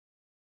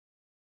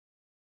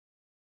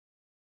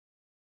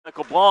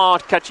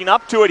LeBlanc catching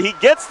up to it. He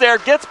gets there,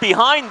 gets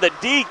behind the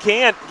D,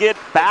 can't get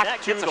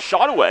back to the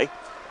shot away.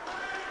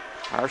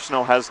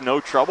 Arsenault has no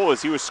trouble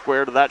as he was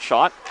square to that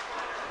shot.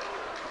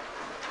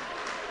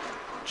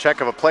 Check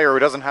of a player who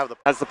doesn't have the...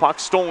 As the puck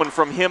stolen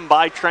from him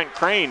by Trent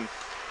Crane.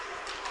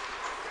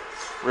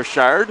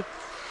 Richard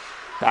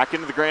back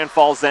into the Grand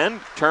Falls end,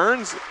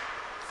 turns,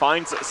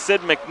 finds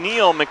Sid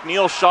McNeil.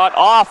 McNeil shot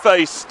off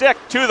a stick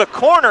to the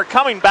corner,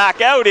 coming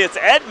back out. It's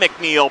Ed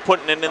McNeil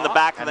putting it in the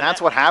back of the net. And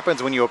that's what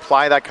happens when you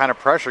apply that kind of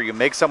pressure. You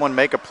make someone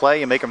make a play,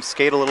 you make them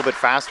skate a little bit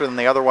faster than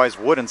they otherwise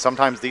would, and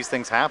sometimes these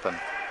things happen.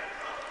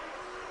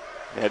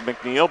 Ed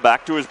McNeil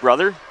back to his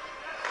brother.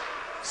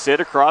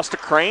 Sid across to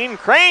Crane.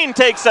 Crane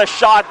takes a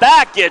shot,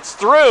 that gets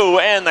through,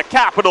 and the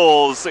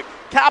Capitals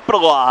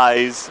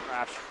capitalize.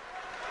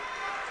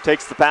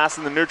 Takes the pass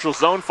in the neutral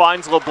zone,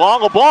 finds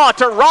LeBlanc. LeBlanc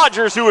to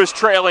Rogers, who is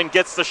trailing,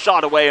 gets the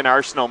shot away, and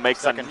Arsenault makes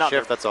Second another.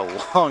 shift, that's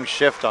a long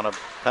shift on a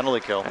penalty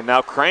kill. And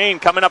now Crane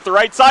coming up the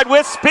right side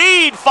with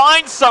speed,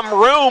 finds some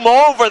room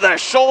over the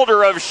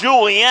shoulder of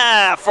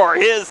Julien for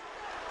his.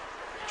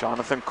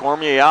 Jonathan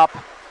Cormier up,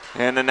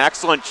 and an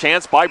excellent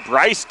chance by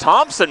Bryce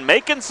Thompson,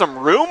 making some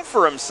room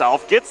for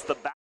himself, gets the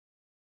back.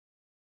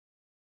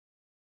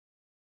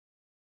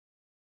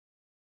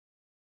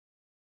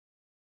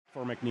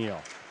 For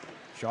McNeil.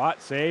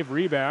 Shot, save,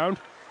 rebound.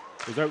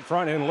 Is out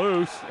front and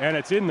loose, and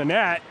it's in the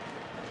net.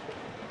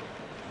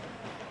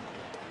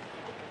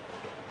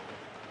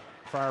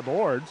 Far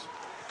boards.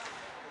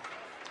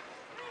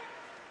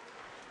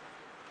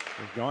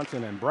 There's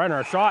Johnson and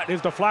Brenner. Shot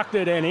is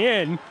deflected and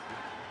in.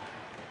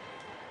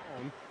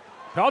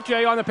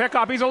 Pelche on the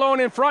pickup. He's alone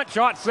in front.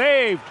 Shot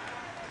saved.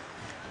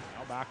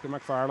 Now back to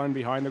McFarland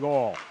behind the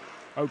goal.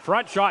 Out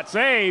front, shot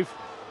save.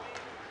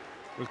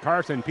 Was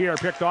Carson Pierre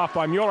picked off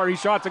by Mueller. He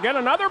shots again.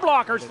 Another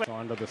blocker.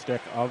 Onto the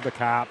stick of the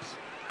Caps.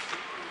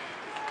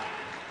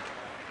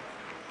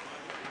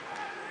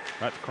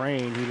 That's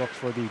Crane. He looks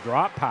for the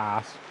drop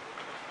pass.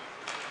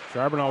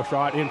 Charbonneau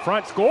shot in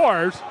front.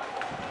 Scores.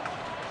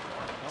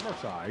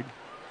 Summerside.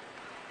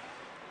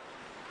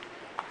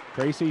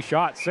 Tracy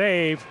shot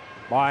saved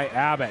by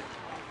Abbott.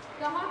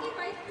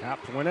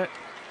 Caps win it.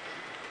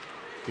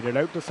 Get it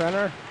out to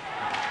center.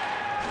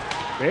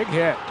 Big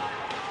hit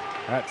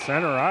at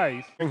center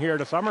ice. Here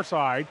to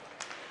Summerside.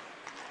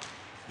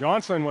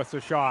 Johnson with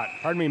the shot.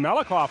 Pardon me,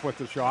 Melikoff with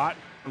the shot.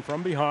 And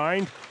from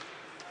behind.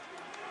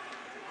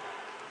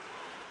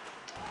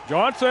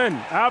 Johnson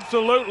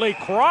absolutely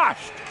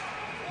crushed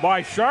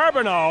by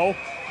Charbonneau.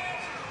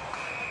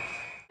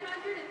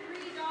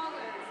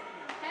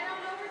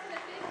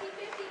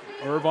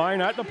 Irvine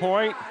at the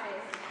point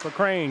for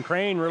Crane.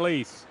 Crane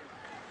release.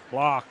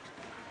 Blocked.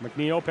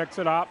 McNeil picks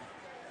it up.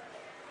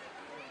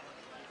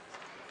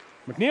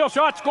 McNeil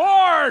shot,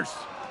 scores!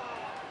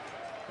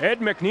 Ed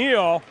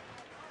McNeil.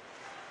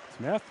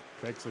 Smith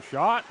takes a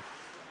shot.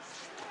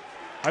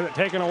 Has it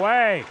taken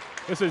away.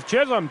 This is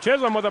Chisholm.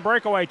 Chisholm with a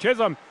breakaway.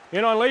 Chisholm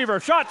in on Lever.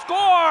 Shot,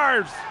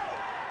 scores!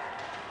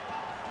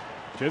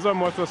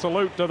 Chisholm with the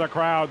salute to the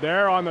crowd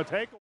there on the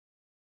take.